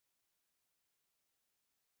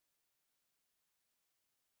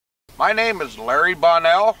My name is Larry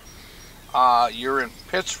Bonnell. You're in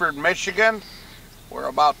Pittsford, Michigan. We're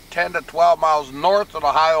about 10 to 12 miles north of the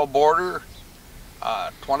Ohio border,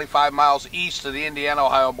 25 miles east of the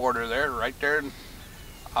Indiana-Ohio border there, right there.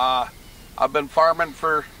 I've been farming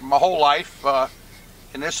for my whole life.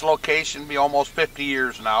 In this location, be almost 50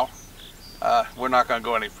 years now. We're not going to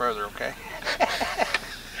go any further, okay?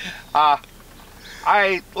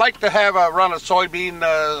 I like to have a run a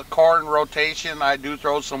soybean corn rotation. I do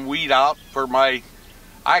throw some weed out for my,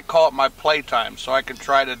 I call it my playtime, so I can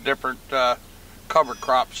try the different cover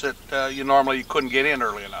crops that you normally couldn't get in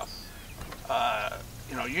early enough.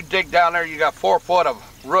 You know, you dig down there, you got 4 foot of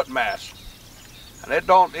root mass, and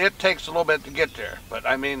it takes a little bit to get there, but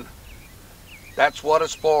I mean, that's what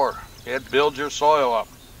it's for. It builds your soil up.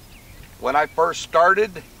 When I first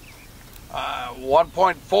started,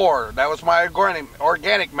 1.4, that was my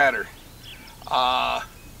organic matter.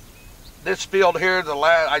 This field here,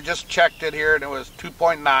 I just checked it here, and it was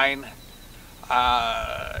 2.9.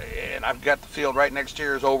 And I've got the field right next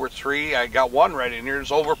here is over 3. I got one right in here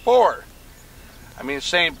is over 4. I mean,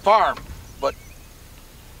 same farm, but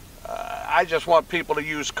I just want people to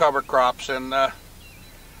use cover crops, and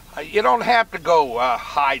you don't have to go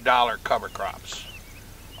high dollar cover crops.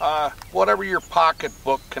 Whatever your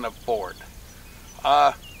pocketbook can afford.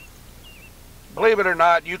 Believe it or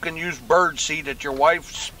not, you can use birdseed that your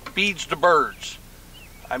wife feeds the birds.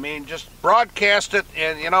 I mean, just broadcast it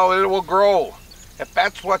and, you know, it will grow if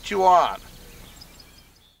that's what you want.